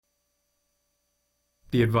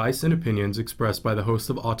The advice and opinions expressed by the host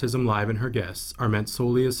of Autism Live and her guests are meant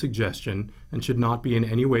solely as suggestion and should not be in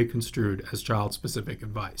any way construed as child-specific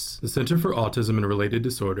advice. The Center for Autism and Related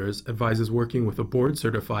Disorders advises working with a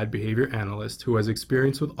board-certified behavior analyst who has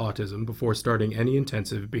experience with autism before starting any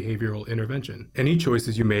intensive behavioral intervention. Any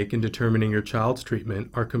choices you make in determining your child's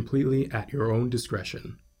treatment are completely at your own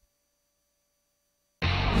discretion.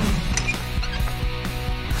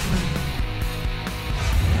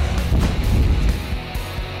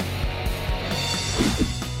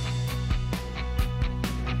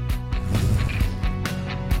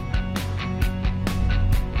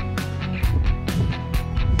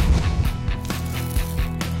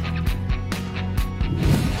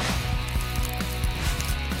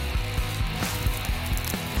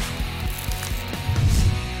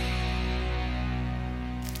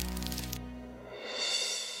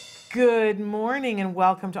 Good morning and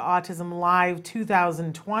welcome to Autism Live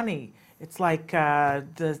 2020. It's like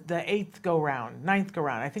the ninth go round.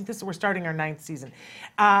 I think we're starting our ninth season.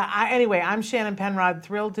 Anyway, I'm Shannon Penrod,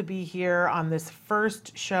 thrilled to be here on this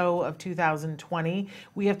first show of 2020.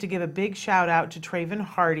 We have to give a big shout out to Traven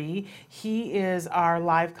Hardy. He is our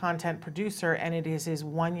live content producer and it is his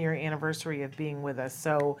 1 year anniversary of being with us.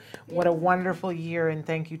 So what a wonderful year, and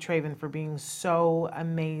thank you, Traven, for being so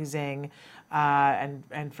amazing.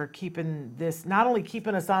 And for keeping this, not only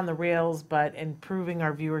keeping us on the rails, but improving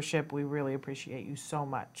our viewership. We really appreciate you so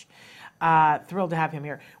much. Thrilled to have him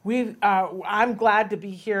here. I'm glad to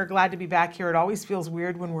be here, glad to be back here. It always feels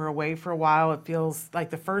weird when we're away for a while. It feels like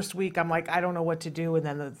the first week I'm like, I don't know what to do. And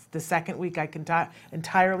then the second week I can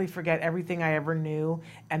entirely forget everything I ever knew.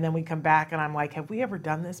 And then we come back and I'm like, have we ever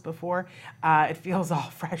done this before? It feels all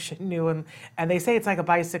fresh and new. And they say it's like a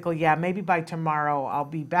bicycle. Yeah, maybe by tomorrow I'll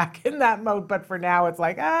be back in that mode. But for now it's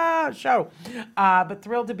like, show. But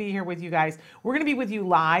thrilled to be here with you guys. We're going to be with you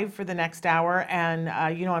live for the next hour. And,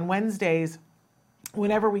 on Wednesdays,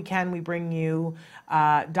 whenever we can, we bring you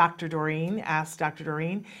Dr. Doreen, Ask Dr.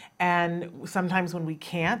 Doreen. And sometimes when we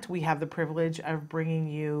can't, we have the privilege of bringing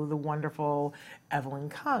you the wonderful Evelyn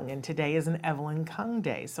Kung. And today is an Evelyn Kung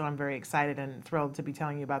Day. So I'm very excited and thrilled to be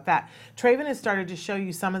telling you about that. Traven has started to show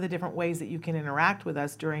you some of the different ways that you can interact with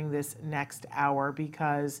us during this next hour,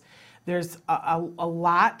 because there's a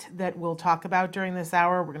lot that we'll talk about during this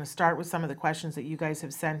hour. We're going to start with some of the questions that you guys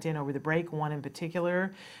have sent in over the break. One in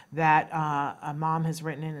particular that a mom has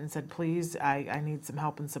written in and said, please, I need some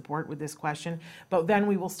help and support with this question. But then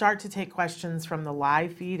we will start to take questions from the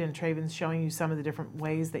live feed, and Traven's showing you some of the different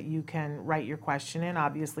ways that you can write your question in,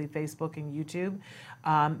 obviously Facebook and YouTube.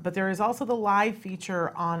 But there is also the live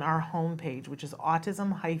feature on our homepage, which is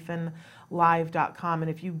autism-live.com. And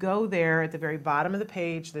if you go there at the very bottom of the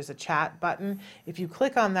page, there's a chat button. If you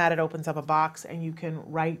click on that, it opens up a box and you can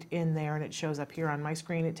write in there, and it shows up here on my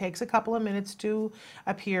screen. It takes a couple of minutes to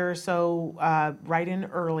appear, so write in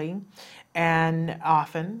early and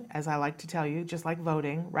often, as I like to tell you, just like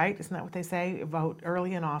voting, right? Isn't that what they say? Vote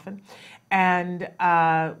early and often. And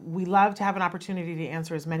we love to have an opportunity to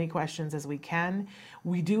answer as many questions as we can.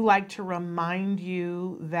 We do like to remind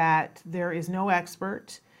you that there is no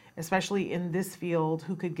expert, especially in this field,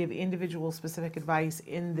 who could give individual specific advice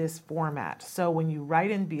in this format. So when you write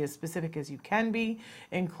in, be as specific as you can be,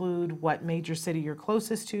 include what major city you're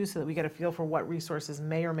closest to so that we get a feel for what resources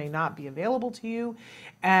may or may not be available to you.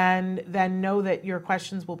 And then know that your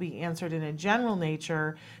questions will be answered in a general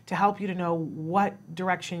nature to help you to know what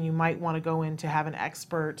direction you might want to go in to have an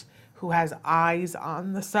expert who has eyes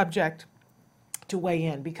on the subject to weigh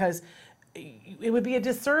in, because it would be a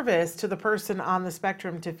disservice to the person on the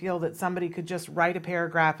spectrum to feel that somebody could just write a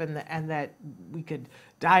paragraph and that we could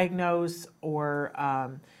diagnose or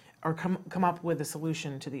come up with a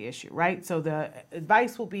solution to the issue, right? So the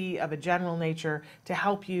advice will be of a general nature to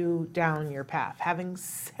help you down your path. Having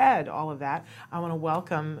said all of that, I want to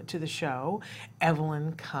welcome to the show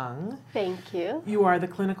Evelyn Kung. Thank you. You are the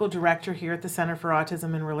clinical director here at the Center for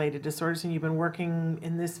Autism and Related Disorders, and you've been working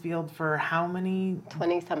in this field for how many?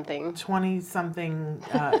 20-something. 20-something,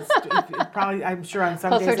 probably, I'm sure on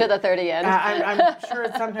some Closer days. to the 30 end. I'm sure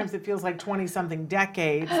sometimes it feels like 20-something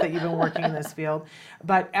decades that you've been working in this field.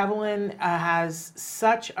 But Evelyn has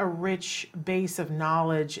such a rich base of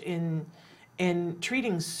knowledge in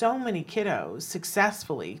treating so many kiddos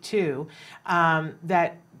successfully too,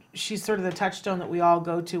 that she's sort of the touchstone that we all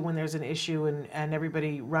go to when there's an issue, and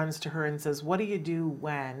everybody runs to her and says, what do you do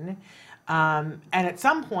when? And at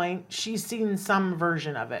some point, she's seen some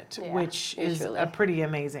version of it, which is a pretty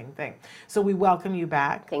amazing thing. So we welcome you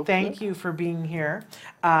back. Thank you for being here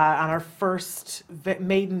on our first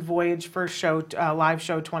maiden voyage, first show, live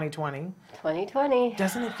show 2020. 2020.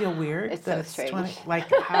 Doesn't it feel weird It's that so it's strange. 20? Like,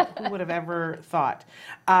 who would have ever thought?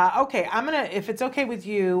 Okay, if it's okay with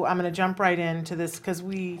you, I'm gonna jump right into this because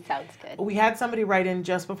Sounds good. we had somebody write in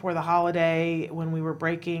just before the holiday when we were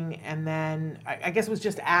breaking, and then I guess it was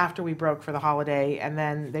just after we broke for the holiday, and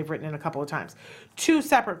then they've written in a couple of times. Two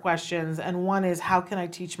separate questions, and one is how can I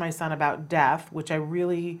teach my son about death, which I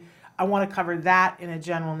want to cover that in a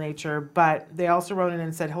general nature, but they also wrote in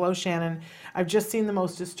and said, hello, Shannon. I've just seen the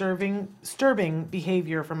most disturbing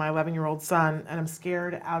behavior from my 11-year-old son, and I'm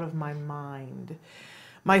scared out of my mind.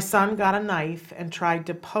 My son got a knife and tried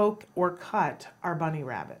to poke or cut our bunny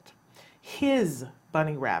rabbit. His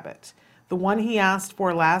bunny rabbit, the one he asked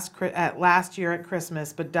for last year at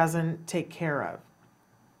Christmas but doesn't take care of.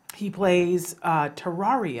 He plays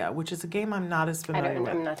Terraria, which is a game I'm not as familiar with.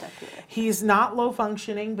 I'm not that familiar. He's not low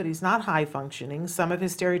functioning, but he's not high functioning. Some of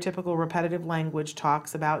his stereotypical repetitive language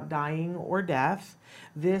talks about dying or death.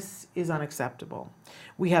 This is unacceptable.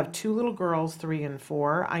 We have 2 little girls, 3 and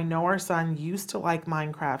 4. I know our son used to like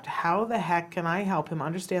Minecraft. How the heck can I help him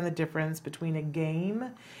understand the difference between a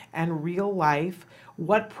game and real life?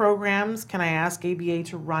 What programs can I ask ABA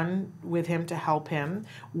to run with him to help him?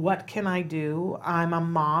 What can I do? I'm a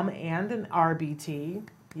mom and an RBT.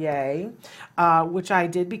 Yay, which I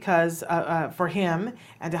did because for him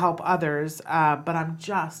and to help others, but I'm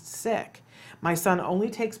just sick. My son only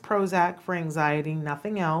takes Prozac for anxiety,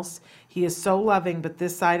 nothing else. He is so loving, but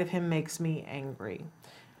this side of him makes me angry.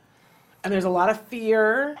 And there's a lot of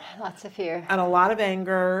fear. Lots of fear. And a lot of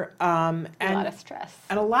anger. And a lot of stress.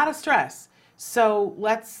 And a lot of stress. So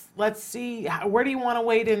let's see, where do you want to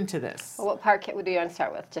wade into this? Well, what part do you want to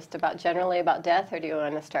start with? Just about generally about death, or do you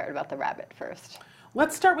want to start about the rabbit first?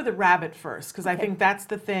 Let's start with the rabbit first, because I think that's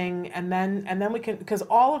the thing, and then we can, because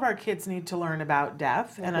all of our kids need to learn about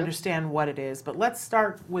death and understand what it is. But let's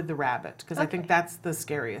start with the rabbit, because I think that's the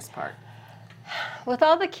scariest part. With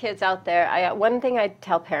all the kids out there, one thing I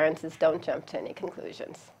tell parents is don't jump to any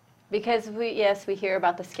conclusions. Because we hear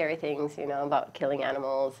about the scary things, about killing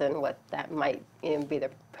animals and what that might be the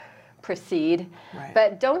proceed. Right.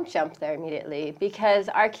 But don't jump there immediately, because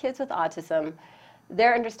our kids with autism,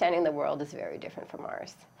 their understanding of the world is very different from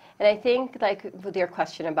ours. And I think, like with your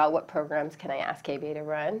question about what programs can I ask ABA to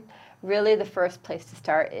run, really the first place to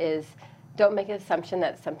start is don't make an assumption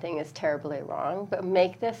that something is terribly wrong, but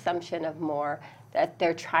make the assumption of more that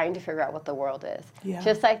they're trying to figure out what the world is. Yeah.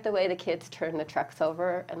 Just like the way the kids turn the trucks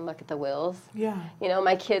over and look at the wheels. Yeah.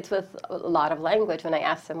 My kids with a lot of language, when I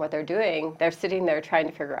ask them what they're doing, they're sitting there trying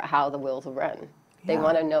to figure out how the wheels will run. They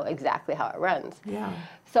want to know exactly how it runs. Yeah.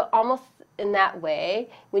 So almost in that way,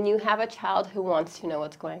 when you have a child who wants to know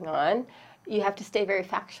what's going on, you have to stay very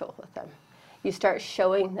factual with them. You start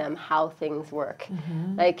showing them how things work.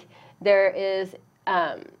 Like there is,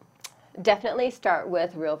 definitely start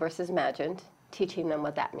with real versus imagined, teaching them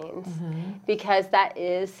what that means. Because that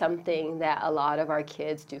is something that a lot of our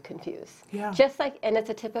kids do confuse. Yeah. Just like, and it's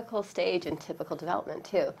a typical stage in typical development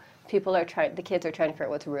too. The kids are trying to figure out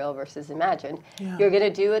what's real versus imagined. Yeah. You're going to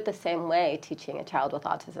do it the same way teaching a child with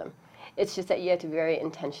autism. It's just that you have to be very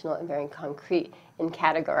intentional and very concrete in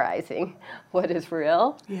categorizing what is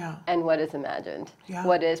real and what is imagined,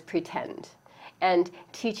 what is pretend, and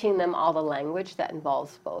teaching them all the language that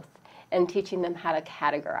involves both, and teaching them how to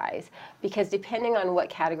categorize. Because depending on what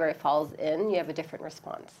category falls in, you have a different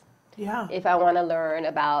response. Yeah. If I want to learn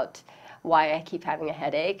about why I keep having a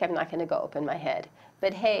headache, I'm not going to go open my head.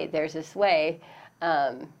 But hey, there's this way,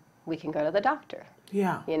 we can go to the doctor.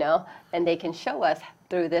 Yeah. And they can show us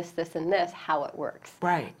through this, and this, how it works.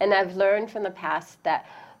 Right. And I've learned from the past that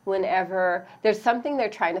whenever there's something they're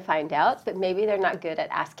trying to find out, but maybe they're not good at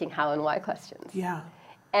asking how and why questions. Yeah.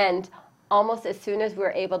 And almost as soon as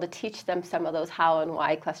we're able to teach them some of those how and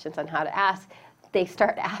why questions on how to ask, they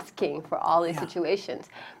start asking for all these situations.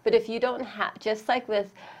 But if you don't have, just like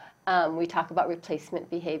with, we talk about replacement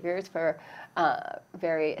behaviors for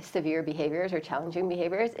very severe behaviors or challenging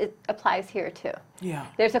behaviors, it applies here too. Yeah.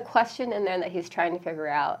 There's a question in there that he's trying to figure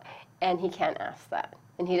out, and he can't ask that.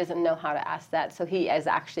 And he doesn't know how to ask that, so he is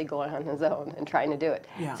actually going on his own and trying to do it.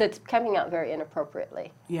 Yeah. So it's coming out very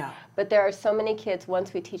inappropriately. Yeah. But there are so many kids,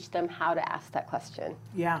 once we teach them how to ask that question,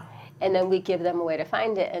 Yeah. and then we give them a way to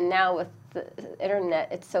find it. And now with the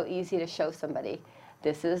internet, it's so easy to show somebody,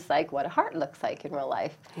 this is like what a heart looks like in real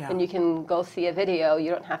life. Yeah. And you can go see a video.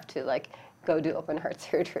 You don't have to like go do open heart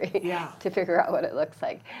surgery to figure out what it looks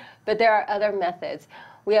like. But there are other methods.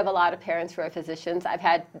 We have a lot of parents who are physicians. I've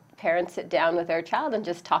had parents sit down with their child and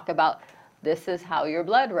just talk about, this is how your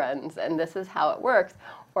blood runs, and this is how it works,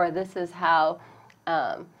 or this is how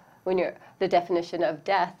when you're, the definition of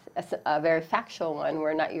death, a very factual one,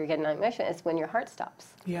 where not you're getting emotion, is when your heart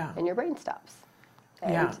stops. Yeah. And your brain stops.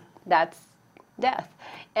 And Yeah. that's death.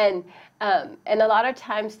 And a lot of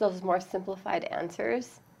times those more simplified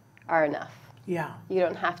answers are enough. Yeah. You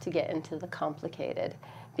don't have to get into the complicated,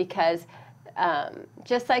 because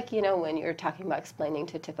just like, you know, when you're talking about explaining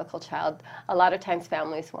to a typical child, a lot of times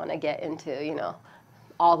families want to get into, you know,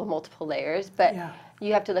 all the multiple layers, but Yeah.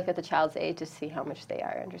 you have to look at the child's age to see how much they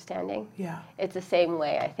are understanding. Yeah. It's the same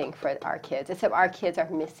way, I think, for our kids, except our kids are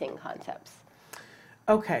missing concepts.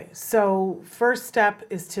 Okay, so first step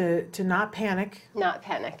is to not panic, Not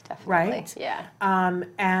panic, definitely. right? Yeah.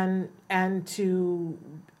 And to,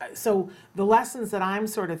 so the lessons that I'm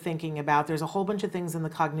sort of thinking about, there's a whole bunch of things in the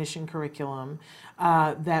cognition curriculum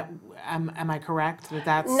that, am I correct?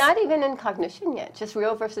 That's Not even in cognition yet. Just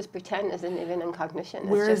real versus pretend isn't even in cognition.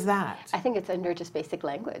 Where It's is just, that? I think it's under just basic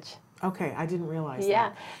language. Okay, I didn't realize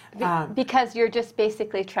Yeah, that. because you're just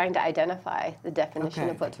basically trying to identify the definition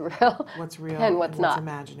Okay. of what's real, What's real and what's not.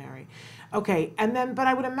 imaginary. Okay, and then, but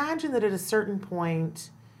I would imagine that at a certain point,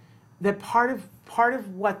 that part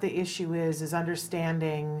of what the issue is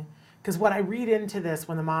understanding, because what I read into this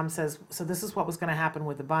when the mom says, so this is what was going to happen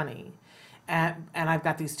with the bunny, and I've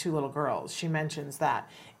got these two little girls, she mentions that,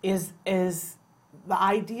 is the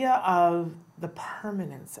idea of the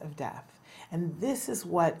permanence of death. And this is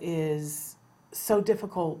what is so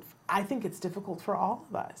difficult. I think it's difficult for all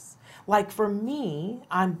of us. Like for me,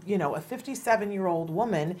 I'm, you know, a 57-year-old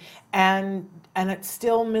woman, and it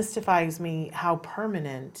still mystifies me how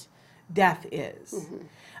permanent death is. Mm-hmm.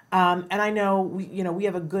 And I know we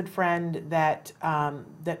have a good friend that I'm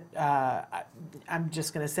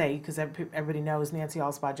just going to say, because everybody knows Nancy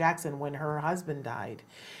Alspaugh Jackson, when her husband died,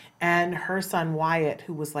 and her son Wyatt,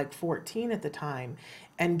 who was like 14 at the time,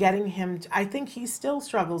 and getting him, I think he still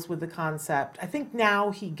struggles with the concept. I think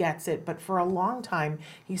now he gets it, but for a long time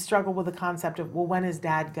he struggled with the concept of, well, when is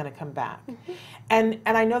dad going to come back? Mm-hmm. And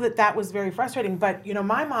I know that was very frustrating, but you know,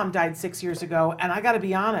 my mom died 6 years ago, and I got to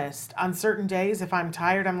be honest, on certain days, if I'm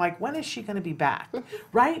tired, I'm like, when is she going to be back?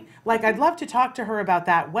 Right? Like, I'd love to talk to her about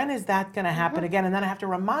that. When is that going to happen again? And then I have to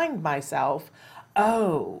remind myself,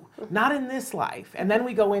 oh, not in this life. And then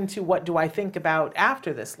we go into what do I think about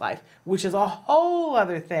after this life, which is a whole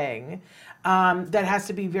other thing that has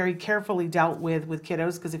to be very carefully dealt with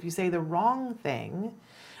kiddos, because if you say the wrong thing,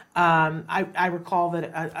 I recall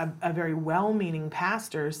that a very well-meaning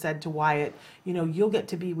pastor said to Wyatt, you know, you'll get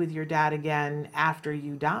to be with your dad again after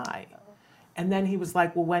you die. And then he was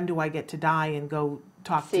like, well, when do I get to die and go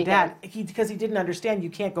talk to dad? Because he didn't understand you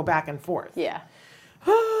can't go back and forth. Yeah.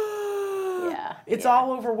 Yeah. It's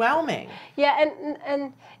all overwhelming. Yeah,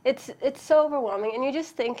 and it's so overwhelming, and you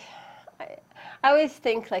just think, I always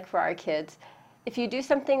think, like, for our kids, if you do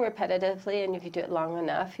something repetitively and if you do it long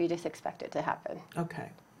enough, you just expect it to happen. Okay.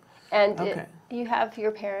 And Okay. you have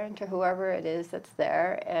your parent or whoever it is that's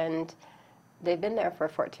there, and they've been there for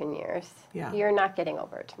 14 years. Yeah. You're not getting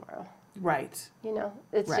over it tomorrow. Right. You know,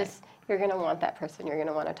 it's Right. just, you're going to want that person. You're going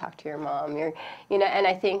to want to talk to your mom. And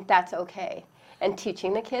I think that's okay. And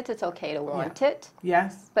teaching the kids it's okay to want it,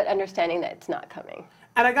 Yes. but understanding that it's not coming.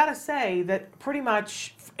 And I gotta say that pretty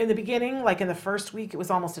much in the beginning, like in the first week, it was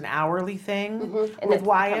almost an hourly thing And with it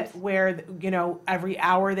Wyatt, becomes- where, you know, every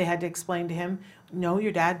hour they had to explain to him, no,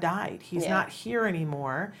 your dad died. He's Yeah. not here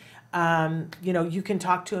anymore. You know, you can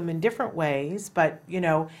talk to him in different ways, but, you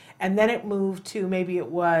know, and then it moved to maybe it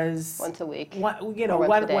was Once a week. you know, or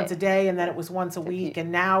once a day, and then it was once a week, you-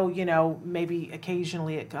 and now, you know, maybe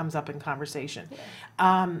occasionally it comes up in conversation.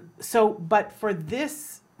 So, but for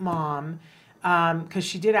this mom, because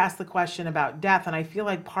she did ask the question about death, and I feel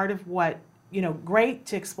like part of what, you know, great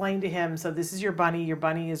to explain to him, so this is your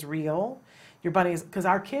bunny is real, your bunny is, because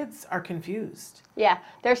our kids are confused. Yeah,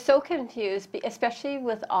 they're so confused, especially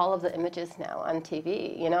with all of the images now on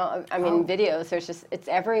TV. You know, I mean, videos. There's just, it's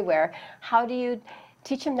everywhere. How do you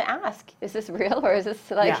teach them to ask? Is this real or is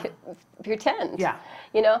this like pretend? Yeah.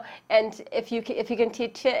 You know, and if you can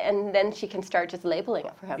teach it, and then she can start just labeling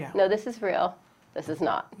it for him. Yeah. No, this is real. This is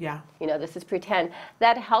not. Yeah. You know, this is pretend.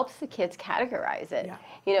 That helps the kids categorize it. Yeah.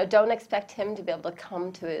 You know, don't expect him to be able to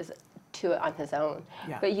come to it on his own.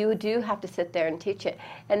 Yeah. But you do have to sit there and teach it.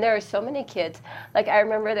 And there are so many kids. Like, I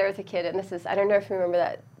remember there was a kid, and this is, I don't know if you remember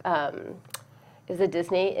that, is the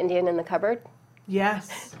Disney Indian in the cupboard?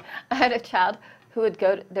 Yes. I had a child who would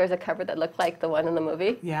go, there's a cupboard that looked like the one in the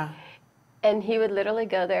movie. Yeah. And he would literally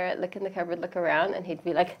go there, look in the cupboard, look around, and he'd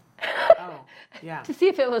be like, Oh, yeah. to see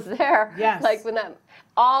if it was there. Yes. Like when that,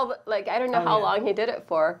 like, I don't know how long he did it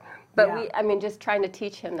for, but just trying to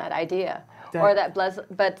teach him that idea. Or that Buzz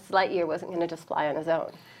Lightyear wasn't going to just fly on his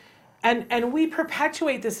own. And we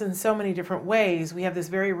perpetuate this in so many different ways. We have this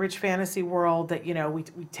very rich fantasy world that, you know, we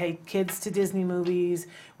take kids to Disney movies,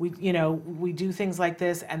 we do things like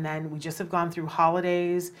this, and then we just have gone through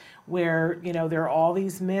holidays where, you know, there are all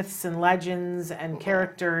these myths and legends and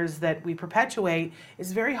characters that we perpetuate.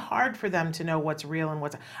 It's very hard for them to know what's real and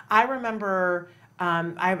what's. I remember.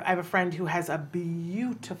 I have a friend who has a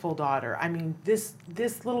beautiful daughter. I mean, this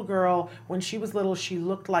little girl, when she was little, she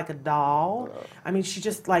looked like a doll. I mean, she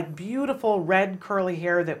just like beautiful red curly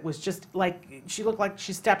hair that was just like, she looked like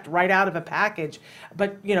she stepped right out of a package.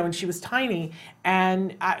 But, you know, and she was tiny.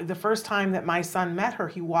 And the first time that my son met her,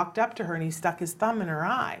 he walked up to her and he stuck his thumb in her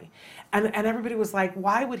eye. And everybody was like,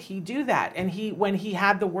 why would he do that? And when he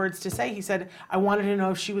had the words to say, he said, I wanted to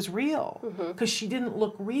know if she was real, because she didn't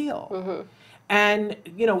look real. And,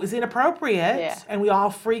 you know, it was inappropriate, and we all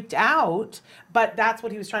freaked out, but that's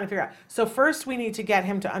what he was trying to figure out. So first we need to get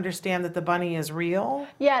him to understand that the bunny is real.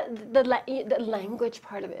 Yeah, the language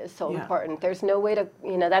part of it is so important. There's no way to,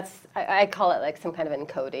 you know, I call it like some kind of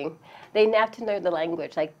encoding. They have to know the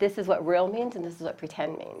language, like this is what real means and this is what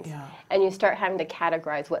pretend means. Yeah. And you start having to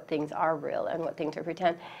categorize what things are real and what things are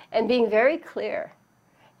pretend, and being very clear.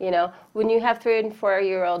 You know, when you have 3- and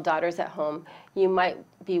 4-year-old daughters at home, you might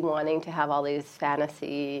be wanting to have all these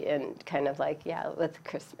fantasy and kind of like, with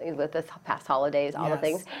Christmas, with this past holidays, all the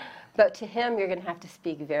things. But to him, you're going to have to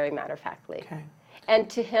speak very matter-of-factly. Okay. And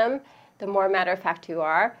to him, the more matter-of-fact you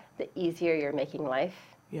are, the easier you're making life.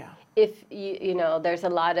 Yeah. If you know, there's a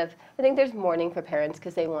lot of, I think there's mourning for parents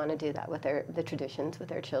because they want to do that with the traditions with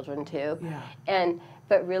their children too. Yeah.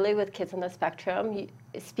 But really with kids on the spectrum,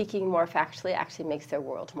 speaking more factually actually makes their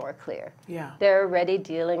world more clear. Yeah. They're already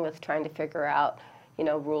dealing with trying to figure out, you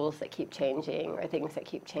know, rules that keep changing or things that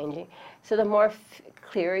keep changing. So the more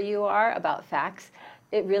clear you are about facts,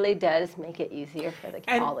 it really does make it easier for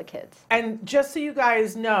all the kids. And just so you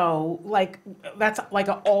guys know, like, that's like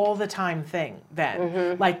an all the time thing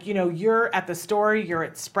then. Like, you know, you're at the store, you're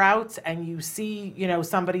at Sprouts, and you see, you know,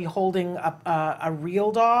 somebody holding a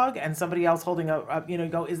real dog and somebody else holding you know, you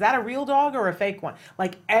go, is that a real dog or a fake one?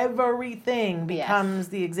 Like, everything becomes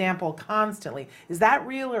the example constantly. Is that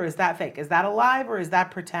real or is that fake? Is that alive or is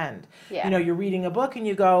that pretend? Yeah. You know, you're reading a book and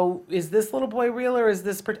you go, is this little boy real or is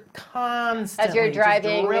this constantly? As you're driving,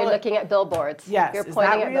 you're looking at billboards. Yes. You're Is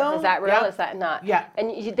pointing that at real? is that real? Yeah. Is that not? Yeah. And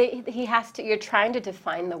he has to. You're trying to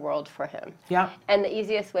define the world for him. Yeah. And the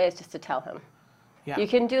easiest way is just to tell him. Yeah. You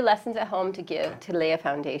can do lessons at home to lay a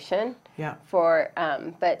foundation. Yeah.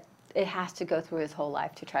 But it has to go through his whole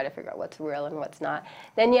life to try to figure out what's real and what's not.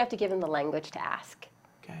 Then you have to give him the language to ask.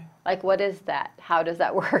 Okay. Like, what is that? How does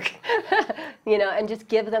that work? You know, and just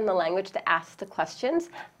give them the language to ask the questions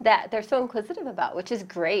that they're so inquisitive about, which is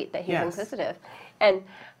great that he's inquisitive. And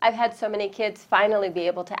I've had so many kids finally be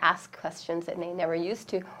able to ask questions that they never used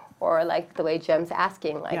to, or like the way Jem's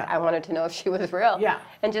asking, like, I wanted to know if she was real. Yeah.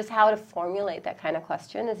 And just how to formulate that kind of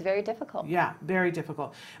question is very difficult. Yeah, very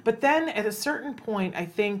difficult. But then at a certain point, I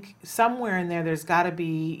think somewhere in there's got to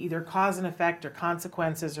be either cause and effect or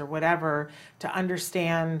consequences or whatever to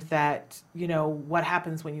understand that, you know, what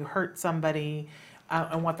happens when you hurt somebody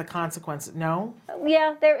and what the consequences. No?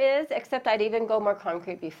 Yeah, there is, except I'd even go more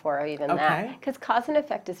concrete before even that. Okay. Because cause and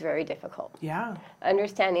effect is very difficult. Yeah.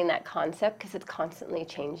 Understanding that concept, because it's constantly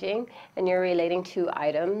changing, and you're relating two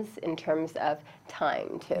items in terms of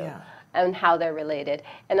time too. Yeah. And how they're related.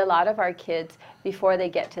 And a lot of our kids, before they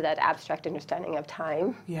get to that abstract understanding of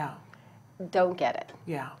time, Yeah. don't get it.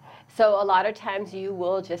 Yeah. So a lot of times you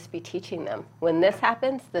will just be teaching them, when this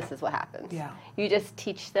happens, this is what happens. Yeah. You just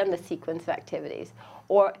teach them the sequence of activities.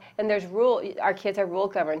 And there's our kids are rule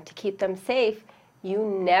governed. To keep them safe, you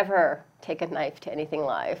never take a knife to anything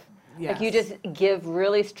live. Yes. Like, you just give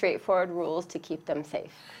really straightforward rules to keep them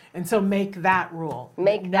safe. And so make that rule.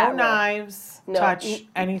 Make that rule. No knives No- touch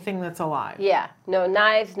anything that's alive. Yeah, no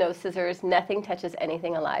knives, no scissors, nothing touches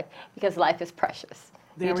anything alive, because life is precious.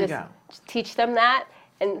 There you we just go. teach them that,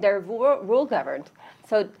 and they're rule governed.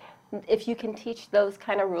 So if you can teach those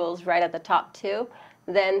kind of rules right at the top too,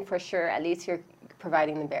 then for sure at least you're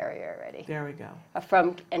providing the barrier already There we go.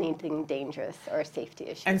 from anything dangerous or safety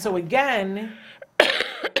issue. And so again,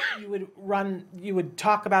 you would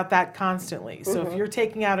talk about that constantly. So if you're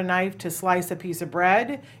taking out a knife to slice a piece of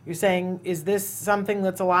bread, you're saying, is this something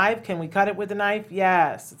that's alive? Can we cut it with a knife?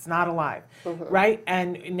 Yes, it's not alive, right?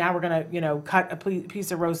 And now we're gonna, you know, cut a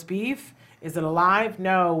piece of roast beef. Is it alive?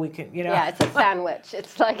 No, we can, you know. Yeah, it's a sandwich.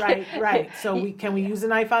 It's like Right. So can we use a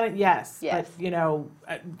knife on it? Yes. Yes. But, you know,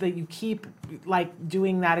 that you keep like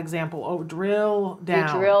doing that example. Oh, drill down.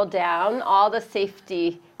 You drill down all the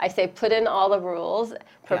safety. I say put in all the rules,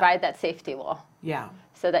 provide that safety wall. Yeah.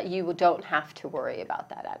 so that you don't have to worry about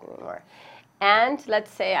that anymore. And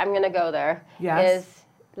let's say, I'm going to go there, Yes. is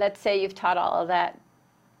let's say you've taught all of that,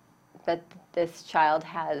 but this child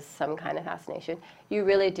has some kind of fascination. You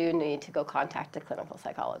really do need to go contact a clinical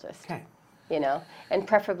psychologist, Okay. you know, and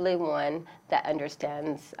preferably one that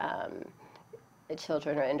understands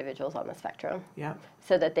children or individuals on the spectrum, Yeah.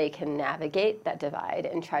 so that they can navigate that divide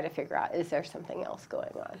and try to figure out, is there something else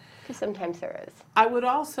going on? Because sometimes there is. I would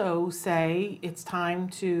also say it's time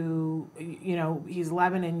to, he's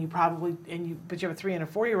 11 and but you have a 3 and a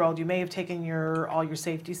 4-year-old. You may have taken all your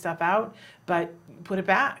safety stuff out, but put it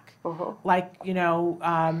back. Like,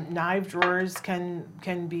 knife drawers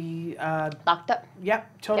can be Locked up.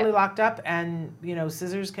 Yep, totally Yep. locked up, and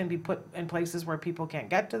scissors can be put in places where people can't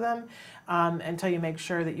get to them until you make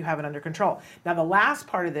sure that you have it under control. Now, the last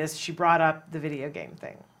part of this, she brought up the video game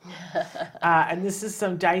thing, and this is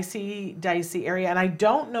some dicey area. And I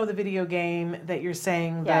don't know the video game that you're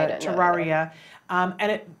saying, Yeah, I the don't know Terraria.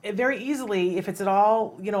 And it very easily, if it's at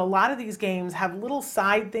all, a lot of these games have little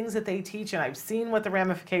side things that they teach, and I've seen what the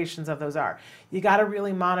ramifications of those are. You got to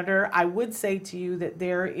really monitor. I would say to you that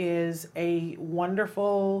there is a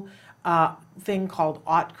wonderful thing called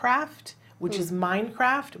Autcraft, which is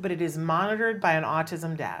Minecraft, but it is monitored by an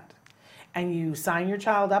autism dad. And you sign your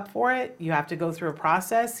child up for it. You have to go through a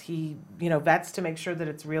process. He, vets to make sure that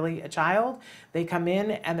it's really a child. They come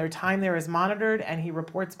in and their time there is monitored, and he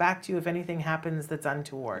reports back to you if anything happens that's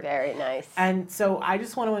untoward. Very nice. And so I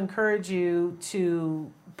just want to encourage you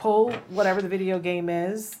to pull whatever the video game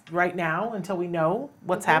is right now until we know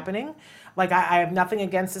what's happening. Like, I have nothing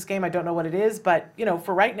against this game. I don't know what it is, but,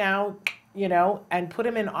 for right now, and put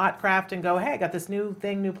him in Autcraft and go, hey, I got this new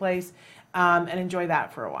thing, new place, and enjoy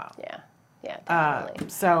that for a while. Yeah, definitely.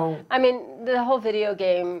 So, I mean, the whole video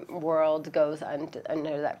game world goes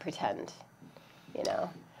under that pretend,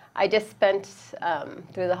 I just spent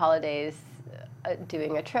through the holidays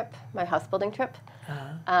doing a trip, my house building trip,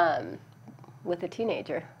 with a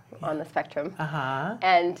teenager on the spectrum.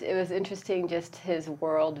 And it was interesting, just his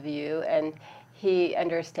worldview, and he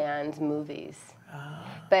understands movies.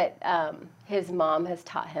 But his mom has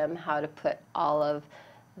taught him how to put all of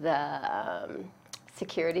the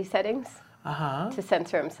security settings to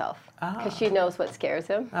censor himself, because she knows what scares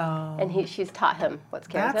him, and she's taught him what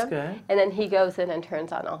scares That's him. good. And then he goes in and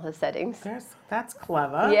turns on all his settings. that's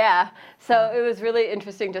clever. Yeah, so it was really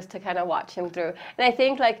interesting just to kind of watch him through. And I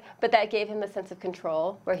think but that gave him a sense of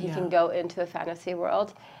control where he can go into a fantasy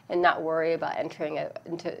world and not worry about entering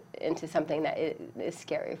into something that is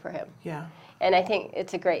scary for him. Yeah. And I think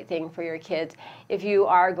it's a great thing for your kids. If you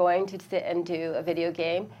are going to sit and do a video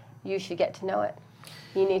game, you should get to know it.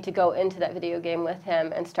 You need to go into that video game with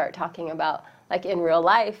him and start talking about, like, in real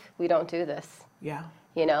life, we don't do this. Yeah.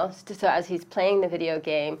 So as he's playing the video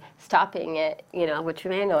game, stopping it, which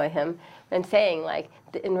may annoy him, and saying, like,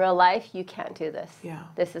 in real life, you can't do this. Yeah.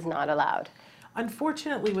 This is not allowed.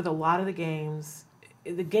 Unfortunately, with a lot of the games,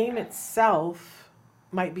 the game itself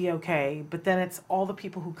might be okay, but then it's all the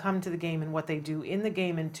people who come to the game and what they do in the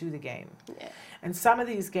game and to the game. Yeah. And some of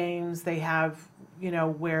these games, they have,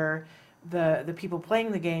 where the people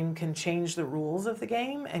playing the game can change the rules of the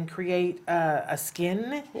game and create a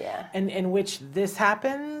skin in which this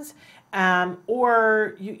happens.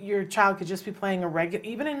 Or your child could just be playing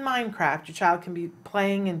even in Minecraft, your child can be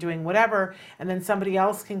playing and doing whatever, and then somebody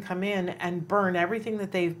else can come in and burn everything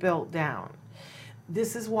that they've built down.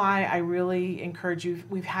 This is why I really encourage you.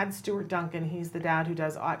 We've had Stuart Duncan, he's the dad who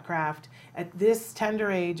does Autcraft. At this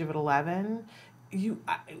tender age of 11,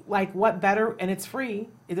 what better, and it's free,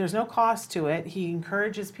 there's no cost to it. He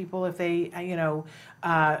encourages people, if they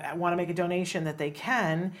want to make a donation, that they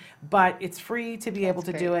can, but it's free to be able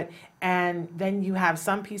to do it. And then you have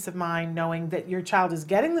some peace of mind knowing that your child is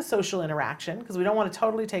getting the social interaction, because we don't want to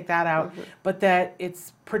totally take that out, but that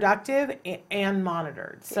it's productive and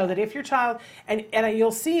monitored. So that if your child, and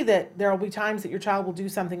you'll see that there will be times that your child will do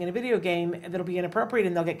something in a video game that'll be inappropriate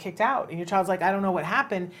and they'll get kicked out. And your child's like, I don't know what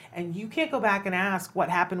happened. And you can't go back and ask what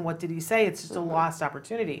happened, what did he say? It's just a lost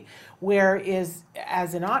opportunity. Whereas,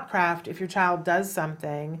 as in Autcraft, if your child does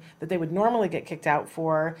something that they would normally get kicked out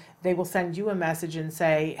for, they will send you a message and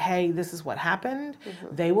say, hey, this is what happened.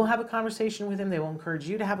 They will have a conversation with him. They will encourage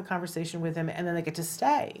you to have a conversation with him, and then they get to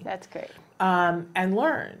stay. That's great. And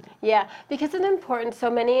learn. Yeah, because it's important. So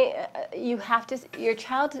many,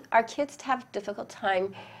 our kids have a difficult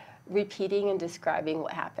time repeating and describing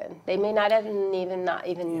what happened. They may not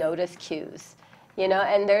even notice cues,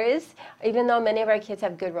 and there is, even though many of our kids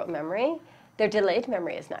have good rote memory, their delayed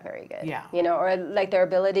memory is not very good. Yeah. You know, or like their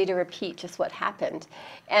ability to repeat just what happened.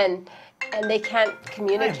 And they can't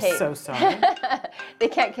communicate. I'm so sorry. They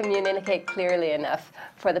can't communicate clearly enough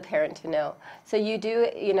for the parent to know. So you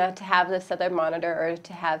do, you know, to have this other monitor or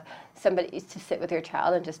to have somebody to sit with your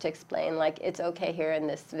child and just to explain, like, it's okay here in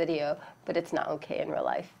this video, but it's not okay in real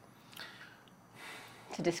life.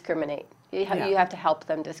 To discriminate. You have to help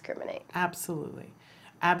them discriminate. Absolutely.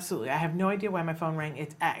 Absolutely. I have no idea why my phone rang.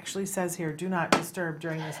 It actually says here, do not disturb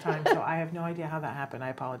during this time, so I have no idea how that happened. I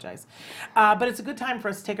apologize. But it's a good time for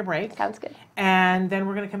us to take a break. Sounds good. And then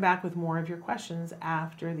we're going to come back with more of your questions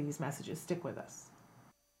after these messages. Stick with us.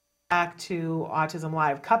 Back to Autism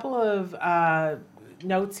Live. Couple of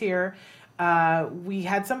notes here. We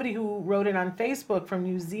had somebody who wrote in on Facebook from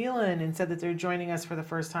New Zealand and said that they're joining us for the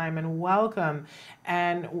first time, and welcome.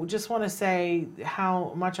 And we just want to say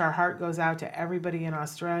how much our heart goes out to everybody in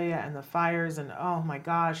Australia and the fires. And oh my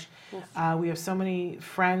gosh, yes. We have so many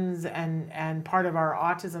friends and part of our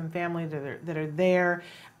autism family that are there.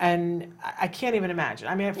 And I can't even imagine.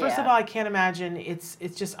 I mean, first of all, I can't imagine. It's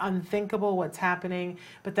just unthinkable what's happening.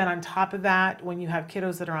 But then on top of that, when you have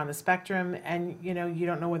kiddos that are on the spectrum and, you know, you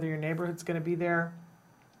don't know whether your neighborhood's going to be there,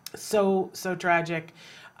 so tragic.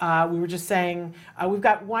 We were just saying, we've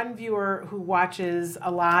got one viewer who watches a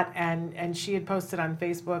lot, and she had posted on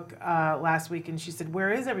Facebook last week, and she said,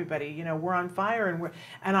 "Where is everybody? You know, we're on fire."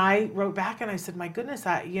 And I wrote back and I said, "My goodness,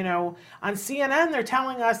 you know, on CNN they're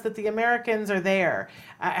telling us that the Americans are there.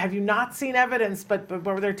 Have you not seen evidence? But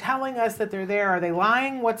they're telling us that they're there. Are they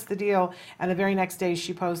lying? What's the deal?" And the very next day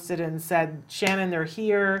she posted and said, "Shannon, they're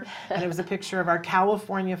here," and it was a picture of our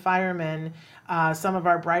California firemen. Some of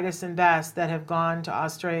our brightest and best that have gone to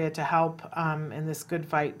Australia to help in this good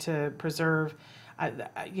fight to preserve,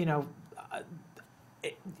 you know,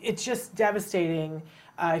 it's just devastating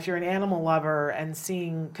if you're an animal lover and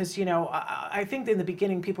seeing, because, you know, I think in the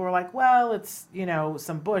beginning people were like, well, it's, you know,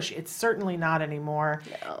 some bush. It's certainly not anymore.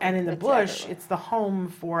 No, and in the bush, it's the home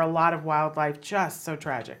for a lot of wildlife. Just so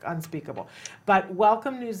tragic, unspeakable. But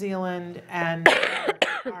welcome New Zealand, and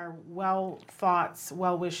our well thoughts,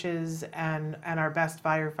 well wishes, and our best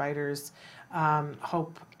firefighters.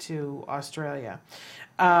 Hope to Australia.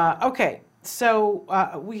 Okay,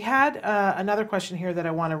 so we had another question here that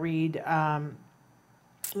I want to read.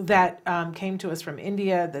 That came to us from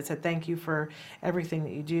India that said, "Thank you for everything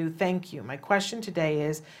that you do." Thank you. My question today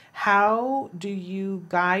is, how do you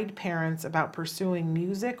guide parents about pursuing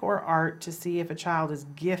music or art to see if a child is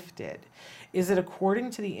gifted? Is it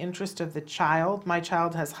according to the interest of the child? My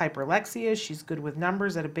child has hyperlexia. She's good with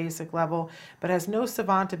numbers at a basic level, but has no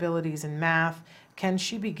savant abilities in math. Can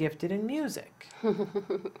she be gifted in music?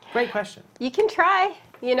 Great question. You can try.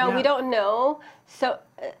 You know, we don't know. So,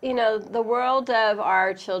 you know, the world of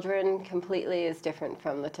our children completely is different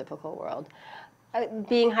from the typical world.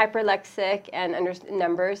 Being hyperlexic and under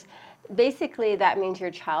numbers, basically that means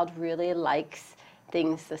your child really likes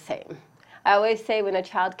things the same. I always say when a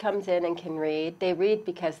child comes in and can read, they read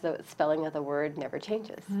because the spelling of the word never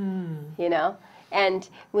changes, you know? And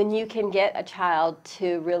when you can get a child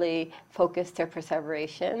to really focus their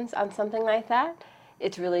perseverations on something like that,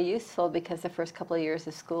 it's really useful because the first couple of years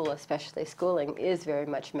of school, especially schooling, is very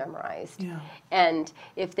much memorized. Yeah. And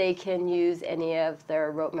if they can use any of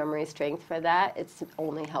their rote memory strength for that, it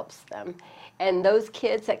only helps them. And those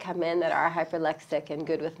kids that come in that are hyperlexic and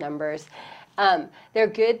good with numbers, they're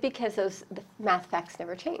good because those math facts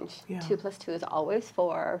never change. Yeah. 2 + 2 is always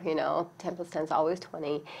 4, you know, 10 + 10 is always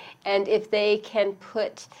 20. And if they can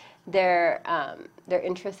put their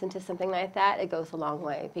interest into something like that, it goes a long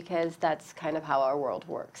way because that's kind of how our world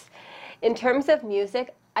works. In terms of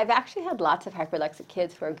music, I've actually had lots of hyperlexic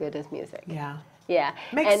kids who are good at music. Yeah. Yeah.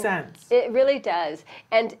 Makes sense. It really does.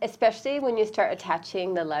 And especially when you start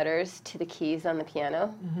attaching the letters to the keys on the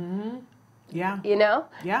piano. Mm-hmm. Yeah. You know?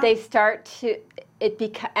 Yeah. They start to,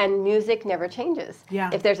 and music never changes. Yeah.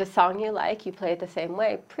 If there's a song you like, you play it the same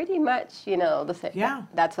way. Pretty much, you know, the same. Yeah.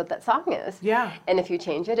 That's what that song is. Yeah. And if you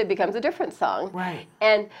change it, it becomes a different song. Right.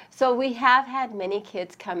 And so we have had many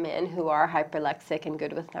kids come in who are hyperlexic and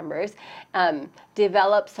good with numbers,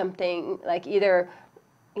 develop something like either,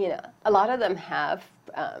 you know, a lot of them have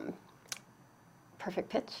perfect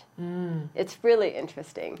pitch. It's really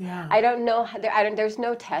interesting. Yeah. I don't know, there's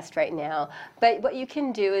no test right now, but what you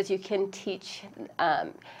can do is you can teach,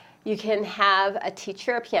 you can have a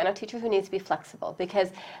teacher, a piano teacher who needs to be flexible,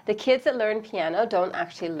 because the kids that learn piano don't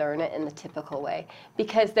actually learn it in the typical way,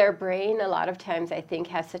 because their brain a lot of times I think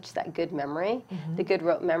has such that good memory, the good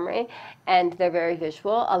rote memory, and they're very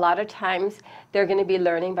visual. A lot of times they're going to be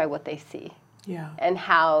learning by what they see. Yeah. and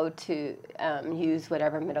how to use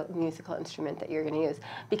whatever musical instrument that you're going to use.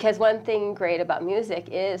 Because one thing great about music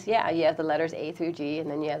is, you have the letters A through G, and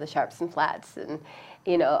then you have the sharps and flats, and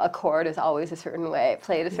a chord is always a certain way,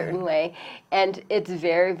 played a certain way, and it's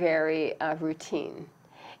very, very routine.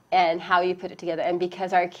 And how you put it together. And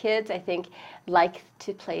because our kids, I think, like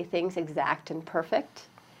to play things exact and perfect,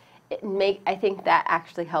 I think that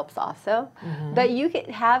actually helps also. Mm-hmm. But you could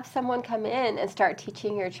have someone come in and start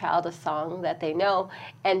teaching your child a song that they know,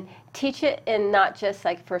 and teach it in not just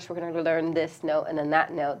like, first we're going to learn this note and then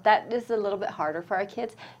that note. That is a little bit harder for our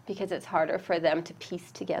kids because it's harder for them to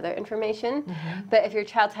piece together information. Mm-hmm. But if your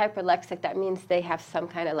child's hyperlexic, that means they have some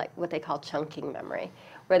kind of like what they call chunking memory,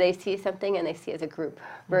 where they see something and they see as a group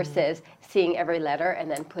versus seeing every letter and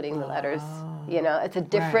then putting the letters, it's a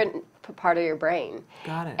different part of your brain.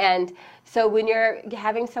 Got it. And so when you're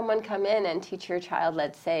having someone come in and teach your child,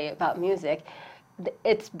 let's say, about music,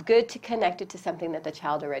 it's good to connect it to something that the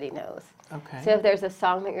child already knows. Okay. So if there's a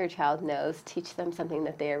song that your child knows, teach them something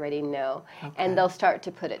that they already know, and they'll start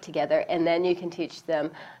to put it together. And then you can teach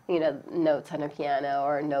them, notes on a piano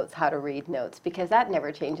or notes, how to read notes, because that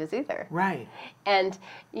never changes either. Right. And,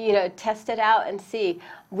 test it out and see.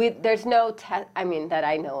 There's no test, that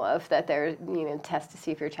I know of, that there's, test to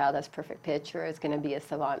see if your child has perfect pitch or is going to be a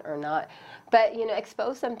savant or not. But,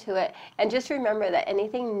 expose them to it. And just remember that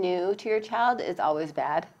anything new to your child is always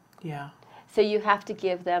bad. Yeah. So you have to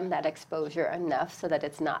give them that exposure enough so that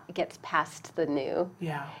it gets past the new.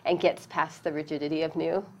 Yeah. And gets past the rigidity of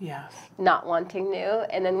new. Yes. Not wanting new.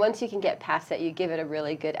 And then once you can get past it, you give it a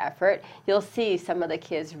really good effort, you'll see some of the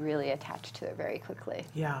kids really attach to it very quickly.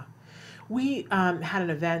 Yeah. We had an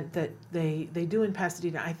event that they do in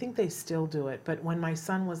Pasadena. I think they still do it, but when my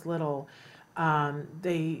son was little,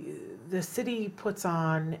 the city puts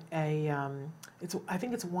on I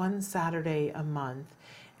think it's one Saturday a month,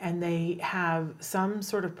 and they have some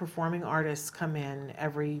sort of performing artists come in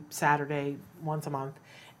every Saturday once a month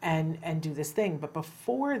and do this thing. But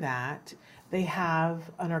before that, they have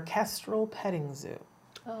an orchestral petting zoo.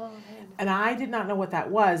 Oh, and I did not know what that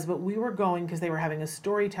was, but we were going because they were having a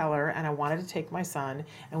storyteller, and I wanted to take my son,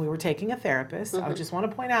 and we were taking a therapist. I just want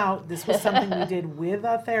to point out this was something we did with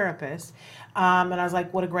a therapist, and I was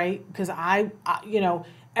like, what a great, because I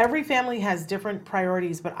every family has different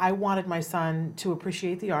priorities, but I wanted my son to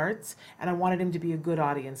appreciate the arts, and I wanted him to be a good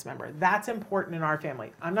audience member. That's important in our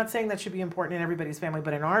family. I'm not saying that should be important in everybody's family,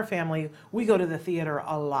 but in our family, we go to the theater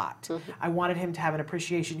a lot. Mm-hmm. I wanted him to have an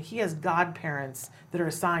appreciation. He has godparents that are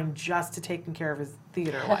assigned just to taking care of his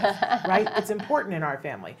theater life, right? It's important in our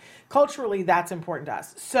family. Culturally, that's important to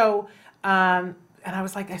us. So, and I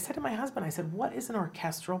was like, I said to my husband, I said, what is an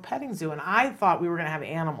orchestral petting zoo? And I thought we were going to have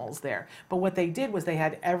animals there. But what they did was they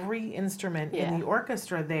had every instrument in the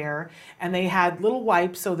orchestra there, and they had little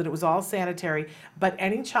wipes so that it was all sanitary. But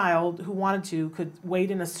any child who wanted to could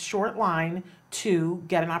wait in a short line to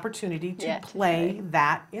get an opportunity to play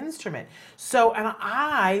that instrument. So, and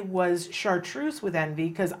I was chartreuse with envy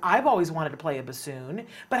because I've always wanted to play a bassoon,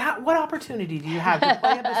 but what opportunity do you have to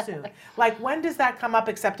play a bassoon? Like, when does that come up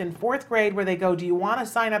except in 4th grade where they go, do you want to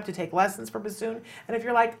sign up to take lessons for bassoon? And if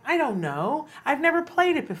you're like, I don't know, I've never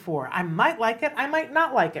played it before. I might like it, I might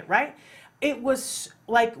not like it, right? It was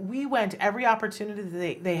like we went every opportunity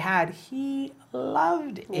that they had. He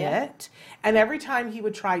loved it. And every time he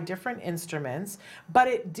would try different instruments. But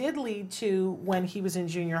it did lead to, when he was in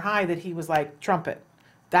junior high, that he was like, trumpet.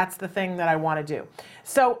 That's the thing that I want to do.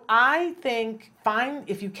 So I think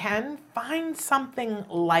if you can, find something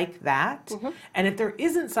like that. Mm-hmm. And if there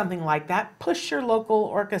isn't something like that, push your local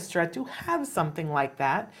orchestra to have something like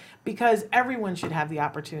that, because everyone should have the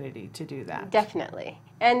opportunity to do that. Definitely.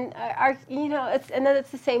 And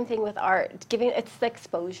it's the same thing with art. It's the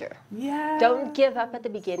exposure. Yeah. Don't give up at the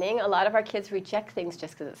beginning. A lot of our kids reject things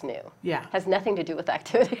just because it's new. Yeah. Has nothing to do with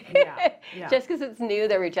activity. Yeah. Just because it's new,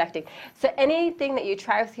 they're rejecting. So anything that you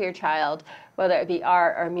try with your child, whether it be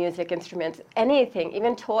art or music instruments, anything,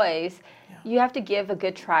 even toys, you have to give a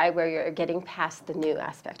good try where you're getting past the new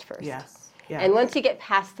aspect first. Yes. Yeah. And once you get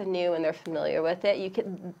past the new and they're familiar with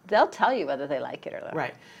it, they'll tell you whether they like it or not.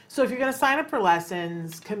 Right. So if you're going to sign up for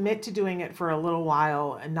lessons, commit to doing it for a little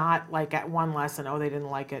while, and not like at one lesson, they didn't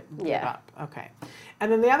like it, give up. Okay.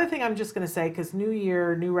 And then the other thing I'm just going to say, because New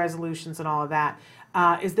Year, new resolutions and all of that,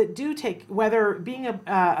 is that do take, whether being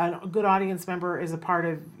a good audience member is a part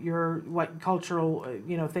of your cultural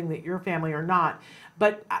thing that your family or not,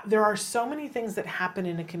 but there are so many things that happen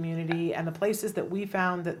in a community, and the places that we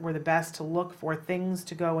found that were the best to look for things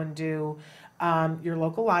to go and do. Your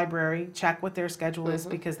local library, check what their schedule is,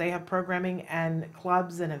 because they have programming and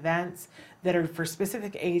clubs and events that are for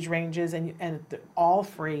specific age ranges, and they're all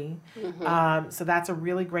free. So that's a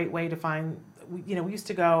really great way to find. We used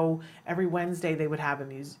to go every Wednesday. They would have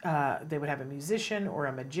a musician or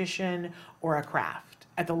a magician or a craft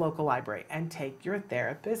at the local library, and take your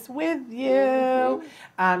therapist with you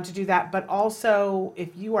to do that. But also,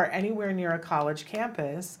 if you are anywhere near a college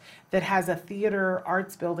campus that has a theater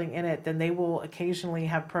arts building in it, then they will occasionally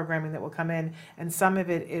have programming that will come in, and some of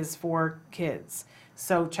it is for kids.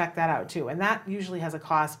 So check that out too. And that usually has a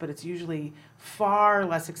cost, but it's usually far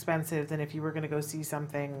less expensive than if you were going to go see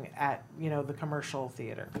something at, the commercial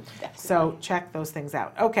theater. Definitely. So check those things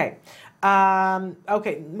out. Okay.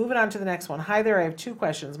 Okay, moving on to the next one. Hi there, I have 2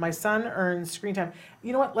 questions. My son earns screen time.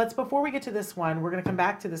 You know what? Before we get to this one, we're going to come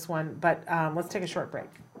back to this one, but let's take a short break.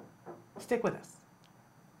 Stick with us.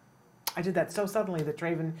 I did that so suddenly that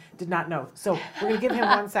Draven did not know. So we're going to give him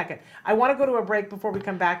 1 second. I want to go to a break before we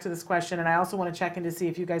come back to this question, and I also want to check in to see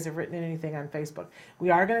if you guys have written in anything on Facebook. We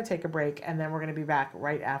are going to take a break, and then we're going to be back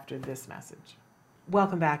right after this message.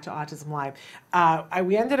 Welcome back to Autism Live.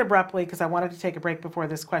 We ended abruptly because I wanted to take a break before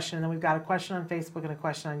this question, and then we've got a question on Facebook and a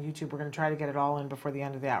question on YouTube. We're going to try to get it all in before the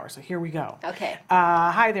end of the hour. So here we go. Okay.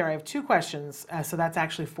 Hi there. I have 2 questions. So that's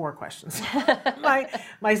actually 4 questions.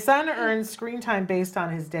 My son earns screen time based on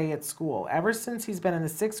his day at school. Ever since he's been in the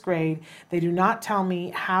 6th grade, they do not tell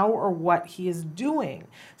me how or what he is doing.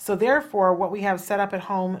 So therefore, what we have set up at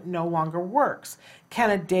home no longer works. Can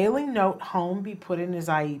a daily note home be put in his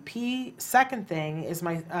IEP? Second thing is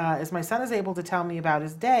my son is able to tell me about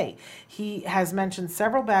his day. He has mentioned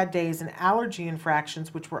several bad days and allergy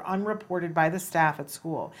infractions which were unreported by the staff at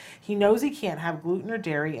school. He knows he can't have gluten or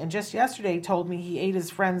dairy, and just yesterday told me he ate his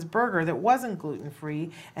friend's burger that wasn't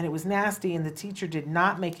gluten-free and it was nasty, and the teacher did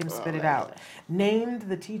not make him spit it out. Named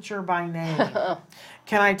the teacher by name.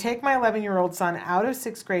 Can I take my 11-year-old son out of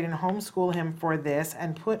 6th grade and homeschool him for this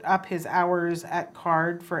and put up his hours at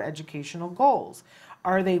card for educational goals?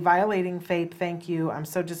 Are they violating FAPE? Thank you. I'm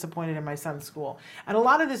so disappointed in my son's school. And a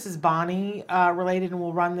lot of this is Bonnie related, and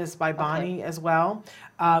we'll run this by Bonnie as well,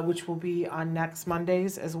 which will be on next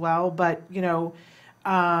Mondays as well. But,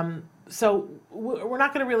 so we're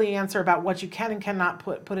not going to really answer about what you can and cannot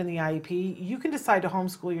put in the IEP. You can decide to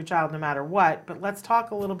homeschool your child no matter what, but let's talk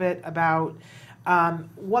a little bit about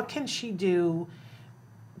what can she do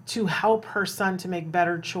to help her son to make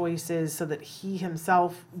better choices so that he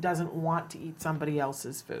himself doesn't want to eat somebody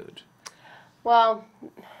else's food? Well,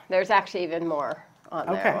 there's actually even more on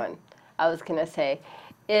that one. I was going to say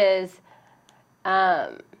is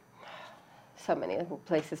so many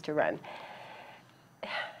places to run.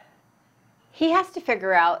 He has to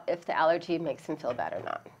figure out if the allergy makes him feel bad or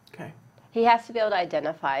not. Okay. He has to be able to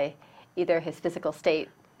identify either his physical state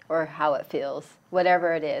or how it feels,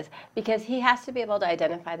 whatever it is, because he has to be able to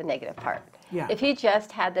identify the negative part. Yeah. If he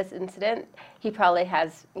just had this incident, he probably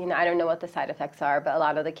has, I don't know what the side effects are, but a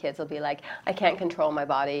lot of the kids will be like, I can't control my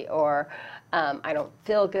body, or I don't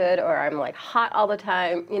feel good, or I'm like hot all the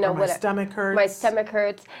time, or my stomach hurts. My stomach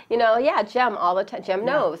hurts. Jem all the time. Jem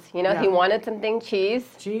knows. He wanted something cheese.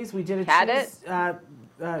 Cheese. We did a had cheese.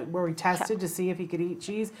 Where we tested to see if he could eat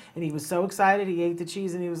cheese, and he was so excited he ate the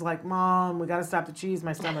cheese, and he was like, "Mom, we got to stop the cheese.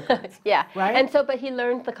 My stomach hurts." Yeah, right. And so, but he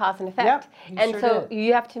learned the cause and effect. Yep, and sure so did.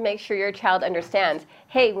 you have to make sure your child understands.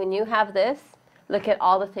 Hey, when you have this, look at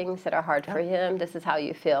all the things that are hard for him. This is how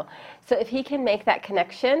you feel. So if he can make that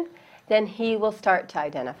connection, then he will start to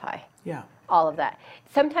identify. Yeah. All of that.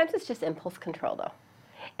 Sometimes it's just impulse control, though.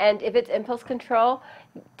 And if it's impulse control,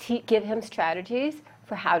 give him strategies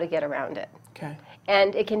for how to get around it. Okay.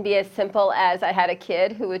 And it can be as simple as I had a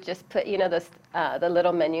kid who would just put, the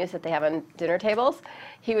little menus that they have on dinner tables.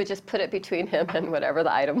 He would just put it between him and whatever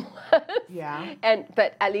the item was. Yeah.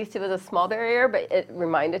 But at least it was a small barrier, but it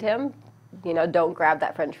reminded him, don't grab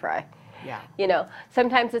that French fry. Yeah.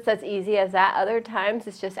 Sometimes it's as easy as that. Other times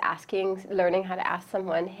it's just learning how to ask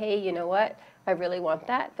someone, hey, you know what? I really want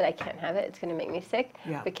that, but I can't have it. It's going to make me sick.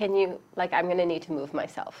 Yeah. But can you, I'm going to need to move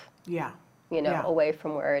myself. Yeah. Away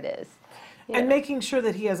from where it is. And making sure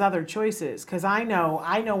that he has other choices, because I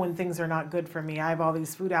know when things are not good for me. I have all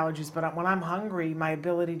these food allergies, but when I'm hungry, my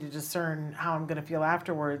ability to discern how I'm going to feel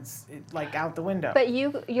afterwards, out the window. But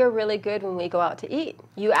you're really good when we go out to eat.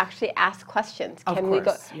 You actually ask questions. Of Can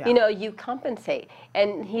course, we go? You compensate,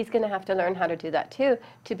 and he's going to have to learn how to do that too,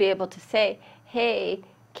 to be able to say, hey,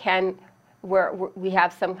 we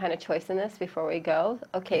have some kind of choice in this before we go.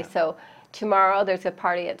 Okay, Yeah. so tomorrow there's a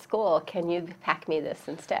party at school. Can you pack me this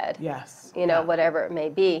instead? Yes. You know, Yeah. whatever it may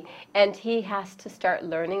be. And he has to start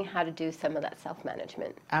learning how to do some of that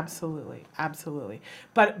self-management. Absolutely, absolutely.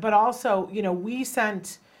 But also, you know, we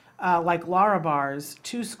sent like Larabars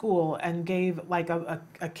to school and gave like a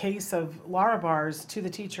case of Larabars to the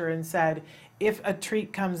teacher and said, if a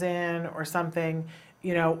treat comes in or something,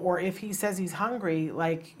 you know, or if he says he's hungry,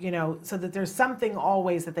 like, you know, so that there's something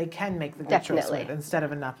always that they can make the good choice Definitely. with instead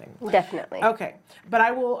of a nothing. Definitely. Okay, but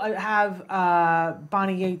I will have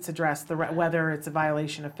Bonnie Yates address whether it's a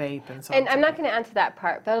violation of FAPE and so on. And I'm not going to answer that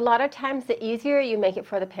part, but a lot of times the easier you make it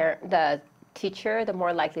for the teacher, the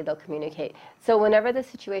more likely they'll communicate. So whenever the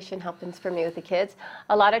situation happens for me with the kids,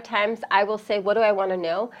 a lot of times I will say, what do I want to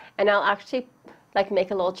know? And I'll actually like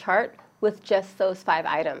make a little chart with just those 5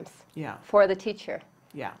 items Yeah, for the teacher.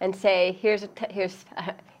 yeah, And say, here's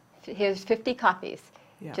 50 copies.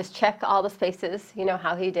 yeah. Just check all the spaces, you know,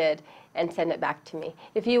 how he did, and send it back to me.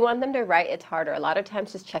 If you want them to write, it's harder. A lot of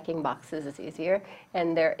times just checking boxes is easier,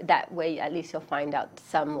 and that way at least you'll find out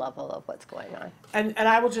some level of what's going on. And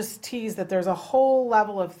I will just tease that there's a whole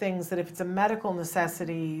level of things that if it's a medical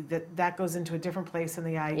necessity, that goes into a different place in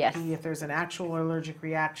the IEP. Yes. If there's an actual allergic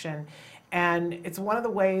reaction. And it's one of the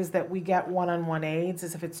ways that we get one-on-one aids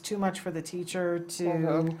is if it's too much for the teacher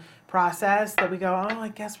to process, that we go, oh, I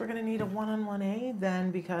guess we're going to need a one-on-one aid then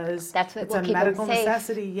because That's what it's will a keep them medical safe.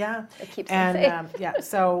 necessity. Yeah. It keeps them And safe. yeah,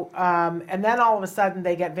 so and then all of a sudden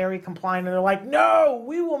they get very compliant and they're like, no,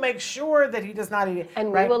 we will make sure that he does not eat it.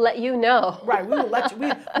 And right? we will let you know. Right, we will let you.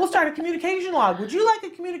 We'll start a communication log. Would you like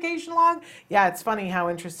a communication log? Yeah, it's funny how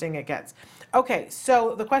interesting it gets. Okay,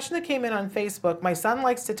 so the question that came in on Facebook: my son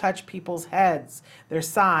likes to touch people's heads, their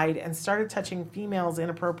side, and started touching females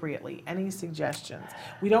inappropriately. Any suggestions?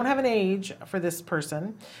 We don't have an age for this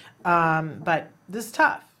person, but this is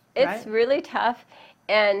tough. It's right? really tough,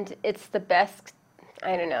 and it's the best,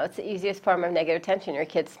 I don't know, it's the easiest form of negative attention. Your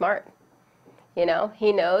kid's smart. You know,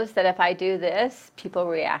 he knows that if I do this, people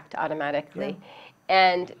react automatically.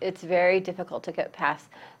 And it's very difficult to get past.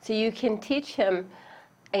 So you can teach him,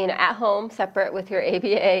 you know, at home, separate with your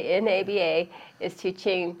ABA, in ABA, is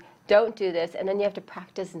teaching, don't do this, and then you have to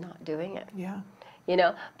practice not doing it. Yeah. You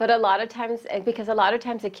know, but a lot of times, and because a lot of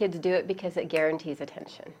times the kids do it because it guarantees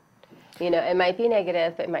attention. You know, it might be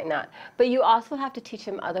negative, but it might not. But you also have to teach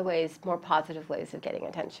them other ways, more positive ways of getting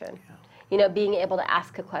attention. Yeah. You know, being able to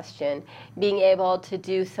ask a question, being able to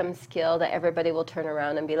do some skill that everybody will turn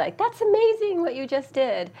around and be like, that's amazing what you just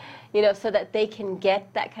did. You know, so that they can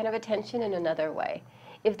get that kind of attention in another way.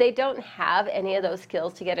 If they don't have any of those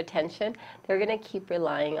skills to get attention, they're going to keep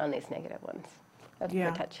relying on these negative ones of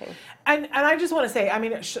Yeah. for touching. And I just want to say, I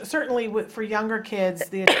mean, certainly for younger kids,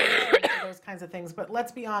 the attention to those kinds of things. But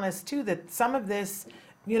let's be honest too, that some of this,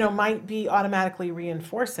 you know, might be automatically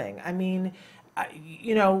reinforcing. I mean,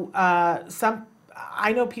 you know,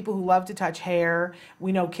 I know people who love to touch hair.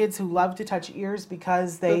 We know kids who love to touch ears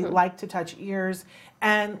because they like to touch ears.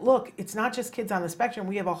 And look, it's not just kids on the spectrum.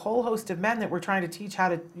 We have a whole host of men that we're trying to teach how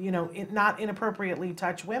to, you know, not inappropriately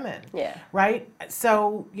touch women. Yeah. Right?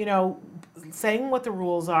 So, you know, saying what the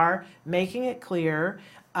rules are, making it clear,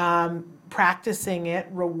 practicing it,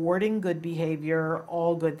 rewarding good behavior,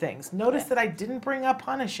 all good things. Notice that I didn't bring up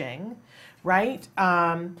punishing, right?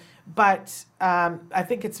 But I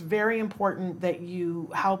think it's very important that you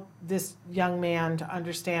help this young man to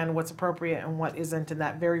understand what's appropriate and what isn't, and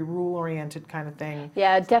that very rule-oriented kind of thing.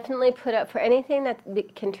 Yeah, definitely put up for anything that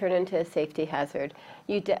can turn into a safety hazard.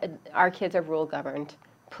 Our kids are rule governed.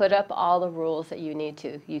 Put up all the rules that you need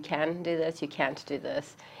to. You can do this, you can't do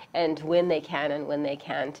this, and when they can and when they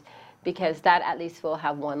can't, because that at least will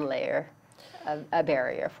have one layer of a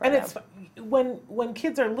barrier for And them. it's when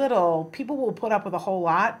kids are little, people will put up with a whole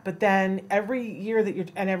lot, but then every year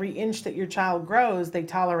that every inch that your child grows, they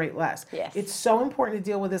tolerate less. Yes. It's so important to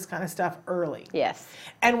deal with this kind of stuff early. Yes.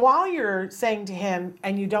 And while you're saying to him,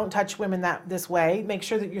 and you don't touch women this way, make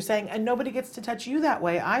sure that you're saying, and nobody gets to touch you that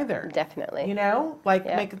way either. Definitely. You know, like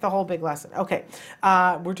Yeah. make it the whole big lesson. Okay,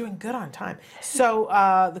 we're doing good on time. So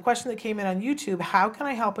the question that came in on YouTube: how can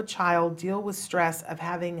I help a child deal with stress of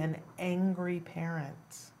having an angry parent?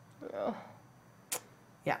 Oh,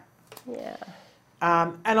 Yeah, yeah.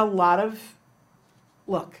 and a lot of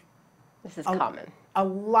This is common. a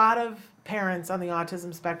lot of parents on the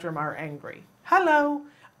autism spectrum are angry. Hello.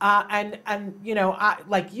 And you know,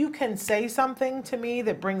 like you can say something to me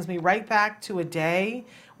that brings me right back to a day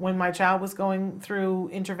when my child was going through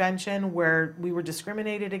intervention where we were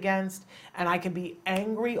discriminated against, and I can be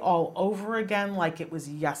angry all over again like it was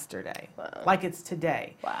yesterday, Wow. like it's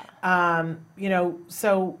today. Wow. You know,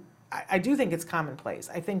 so I do think it's commonplace.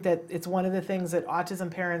 I think that it's one of the things that autism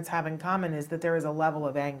parents have in common is that there is a level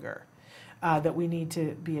of anger that we need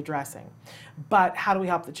to be addressing. But how do we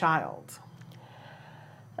help the child?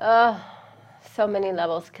 So many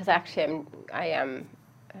levels, because actually I am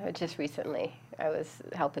just recently, I was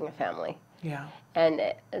helping a family. Yeah. And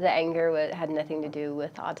the anger had nothing to do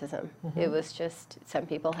with autism. It was just some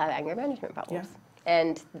people have anger management problems. Yeah.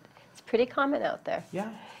 And it's pretty common out there. Yeah.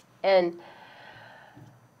 And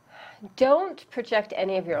don't project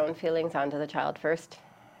any of your own feelings onto the child first.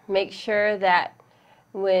 Make sure that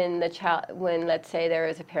when let's say there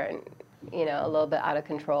is a parent, a little bit out of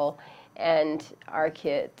control and our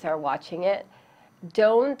kids are watching it,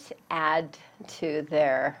 don't add to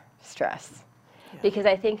their stress. Yeah. Because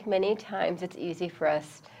I think many times it's easy for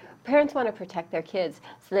us, parents want to protect their kids,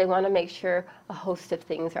 so they want to make sure a host of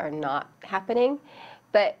things are not happening.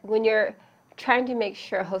 But when you're trying to make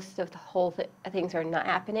sure a host of things are not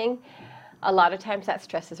happening, a lot of times that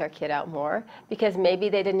stresses our kid out more because maybe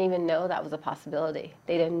they didn't even know that was a possibility.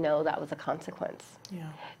 They didn't know that was a consequence. Yeah.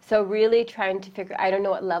 So really trying to figure, I don't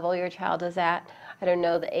know what level your child is at, I don't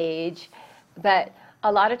know the age, but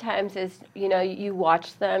a lot of times is, you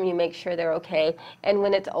watch them, you make sure they're okay, and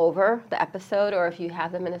when it's over, the episode, or if you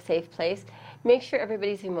have them in a safe place, make sure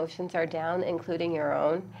everybody's emotions are down, including your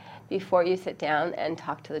own, before you sit down and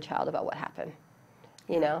talk to the child about what happened,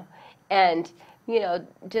 And,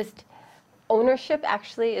 just ownership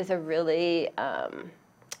actually is a really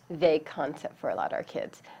vague concept for a lot of our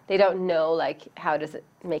kids. They don't know, how does it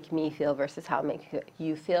make me feel versus how it makes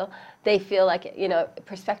you feel. They feel like,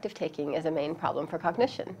 perspective taking is a main problem for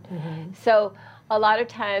cognition. Mm-hmm. So a lot of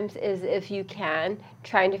times is, if you can,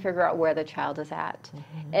 trying to figure out where the child is at,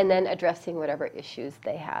 and then addressing whatever issues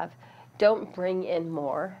they have. Don't bring in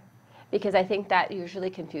more, because I think that usually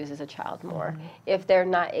confuses a child more. If they're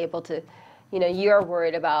not able to, you're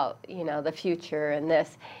worried about, the future and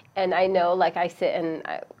this. And I know, I sit and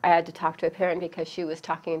I had to talk to a parent because she was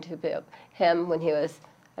talking to him when he was,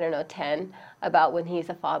 10, about when he's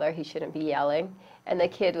a father, he shouldn't be yelling. And the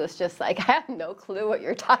kid was just like, I have no clue what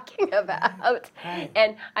you're talking about. Right.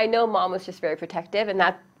 And I know mom was just very protective, and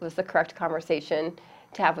that was the correct conversation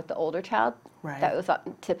to have with the older child. Right. That was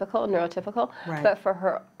typical, neurotypical. Right. But for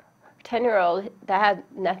her 10-year-old, that had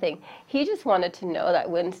nothing. He just wanted to know that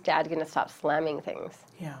when's dad going to stop slamming things.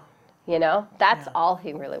 Yeah. That's all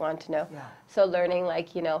he really wanted to know. Yeah. So learning,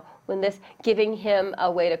 when giving him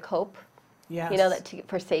a way to cope. Yes.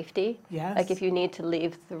 For safety. Yes. If you need to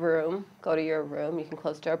leave the room, go to your room, you can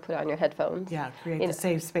close the door, put on your headphones. Yeah, create a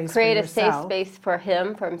safe space for yourself. Create a safe space for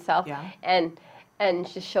him, for himself. Yeah. And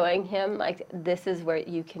just showing him, this is what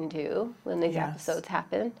you can do when these episodes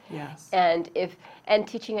happen. Yes. And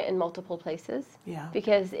teaching it in multiple places. Yeah.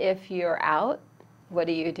 Because if you're out, what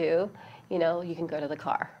do? You can go to the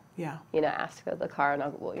car. Yeah. Ask to go to the car, and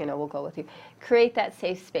we'll go with you. Create that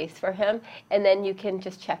safe space for him, and then you can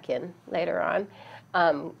just check in later on,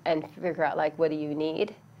 and figure out what do you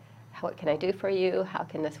need, what can I do for you, how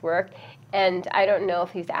can this work, and I don't know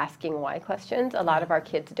if he's asking why questions. A lot of our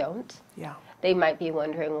kids don't. Yeah. They might be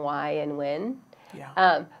wondering why and when.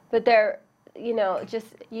 Yeah. But they're, you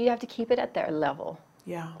have to keep it at their level.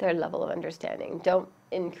 Yeah. Their level of understanding. Don't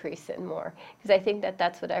increase it more, because I think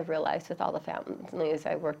that's what I've realized with all the families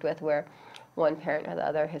I worked with, where one parent or the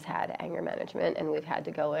other has had anger management, and we've had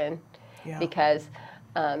to go in because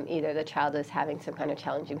either the child is having some kind of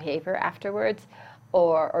challenging behavior afterwards,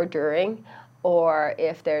 or during, or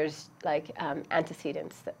if there's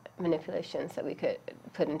antecedents, manipulations that we could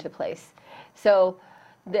put into place. So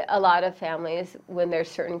a lot of families, when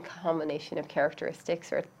there's certain combination of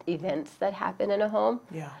characteristics or events that happen in a home,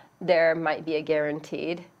 there might be a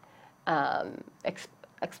guaranteed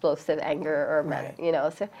explosive anger,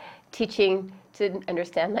 or so teaching to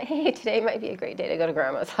understand, hey, today might be a great day to go to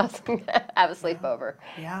grandma's house and have a sleepover.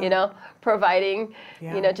 Yeah. Providing,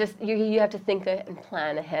 just you have to think and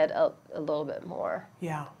plan ahead a little bit more.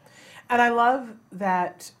 Yeah. And I love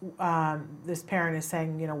that this parent is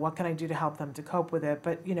saying, what can I do to help them to cope with it?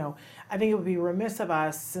 But, I think it would be remiss of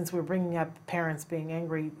us, since we're bringing up parents being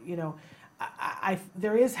angry,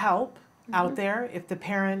 there is help out there if the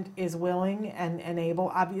parent is willing and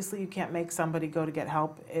able. Obviously, you can't make somebody go to get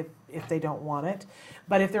help if they don't want it.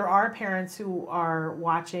 But if there are parents who are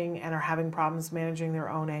watching and are having problems managing their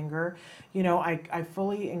own anger, I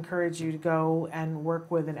fully encourage you to go and work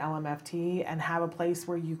with an LMFT and have a place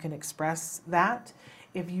where you can express that.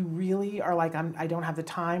 If you really are I don't have the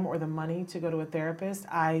time or the money to go to a therapist,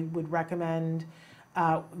 I would recommend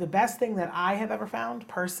The best thing that I have ever found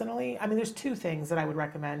personally, I mean, there's two things that I would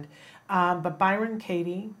recommend, but Byron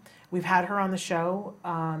Katie, we've had her on the show,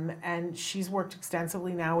 and she's worked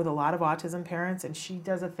extensively now with a lot of autism parents, and she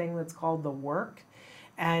does a thing that's called The Work.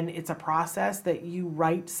 And it's a process that you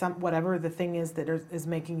write whatever the thing is that is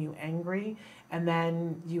making you angry, and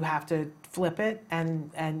then you have to flip it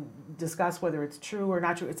and discuss whether it's true or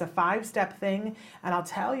not true. It's a 5-step thing, and I'll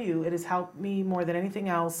tell you, it has helped me more than anything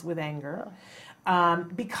else with anger.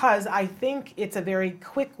 Because I think it's a very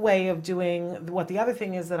quick way of doing what the other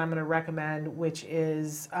thing is that I'm going to recommend, which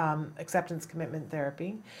is acceptance commitment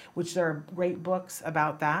therapy, which there are great books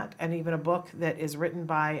about that, and even a book that is written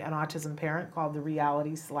by an autism parent called The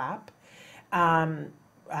Reality Slap.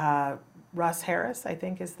 Russ Harris, I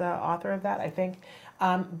think, is the author of that, I think.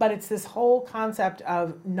 But it's this whole concept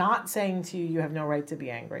of not saying to you, you have no right to be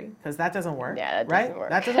angry, because that doesn't work. Yeah, that right? doesn't work.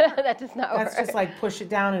 That doesn't work. That does not work. That's just like push it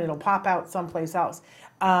down and it'll pop out someplace else.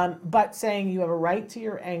 But saying you have a right to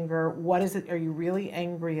your anger, what is it are you really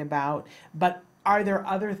angry about? But are there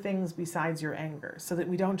other things besides your anger, so that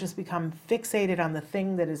we don't just become fixated on the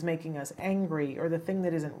thing that is making us angry or the thing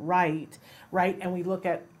that isn't right, and we look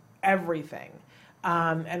at everything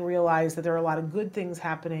and realize that there are a lot of good things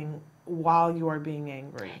happening while you are being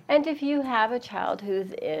angry. And if you have a child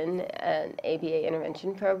who's in an ABA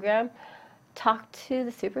intervention program, talk to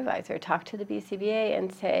the supervisor, talk to the BCBA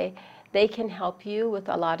and say they can help you with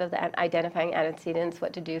a lot of the identifying antecedents,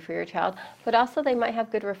 what to do for your child, but also they might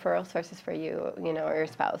have good referral sources for you, or your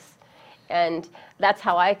spouse. And that's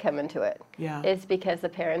how I come into it. Yeah. Is because the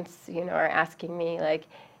parents, are asking me like,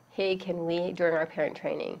 hey, can we, during our parent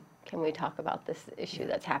training, can we talk about this issue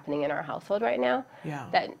that's happening in our household right now? Yeah.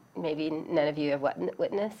 That maybe none of you have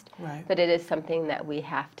witnessed, Right. but it is something that we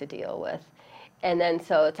have to deal with. And then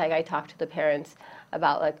so it's like I talk to the parents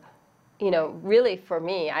about like, really for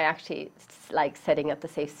me, I actually like setting up the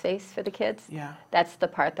safe space for the kids. Yeah. That's the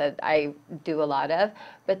part that I do a lot of.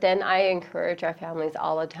 But then I encourage our families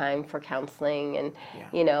all the time for counseling and,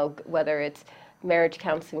 whether it's marriage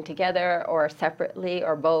counseling together or separately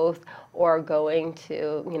or both, or going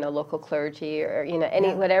to, local clergy or,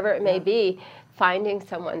 whatever it may be, finding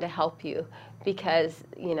someone to help you, because,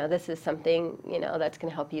 this is something, that's going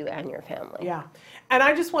to help you and your family. Yeah. And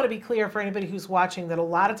I just want to be clear for anybody who's watching that a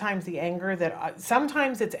lot of times the anger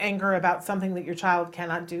sometimes it's anger about something that your child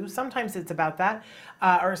cannot do. Sometimes it's about that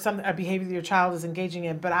or a behavior that your child is engaging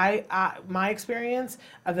in. But my experience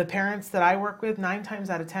of the parents that I work with, 9 times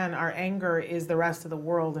out of 10, our anger is the rest of the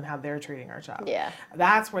world and how they're treating our child. Yeah.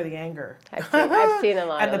 That's where the anger. I've seen a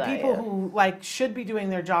lot and of the that, people yeah. who should be doing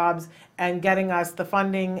their jobs and getting us the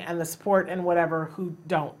funding and the support and whatever, who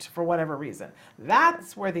don't for whatever reason.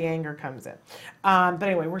 That's where the anger comes in. But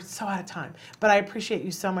anyway, we're so out of time. But I appreciate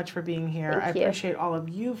you so much for being here. Thank you. I appreciate all of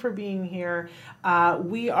you for being here.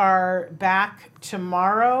 We are back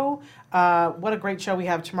tomorrow. What a great show we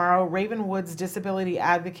have tomorrow. Raven Woods, disability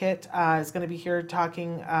advocate, is going to be here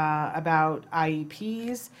talking about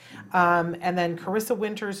IEPs. And then Carissa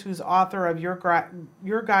Winters, who's author of Your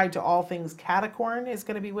Guide to All Things Catacorn, is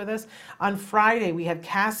going to be with us. On Friday, we have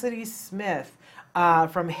Cassidy Smith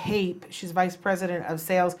from HAPE. She's vice president of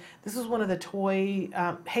sales. This is one of the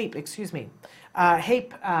HAPE, excuse me.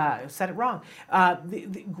 HAPE, said it wrong.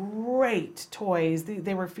 The great toys.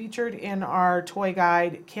 They were featured in our toy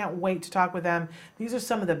guide. Can't wait to talk with them. These are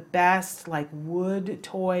some of the best wood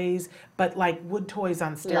toys, but wood toys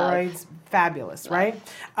on steroids. Love. Fabulous, right?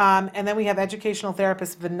 And then we have educational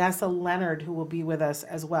therapist Vanessa Leonard, who will be with us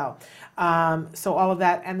as well. So all of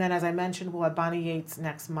that. And then, as I mentioned, we'll have Bonnie Yates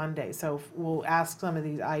next Monday. So we'll ask some of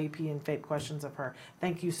these IEP and FAPE questions of her.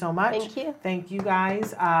 Thank you so much. Thank you. Thank you,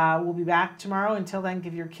 guys. We'll be back tomorrow. Until then,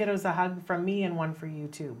 give your kiddos a hug from me and one for you,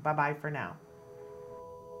 too. Bye-bye for now.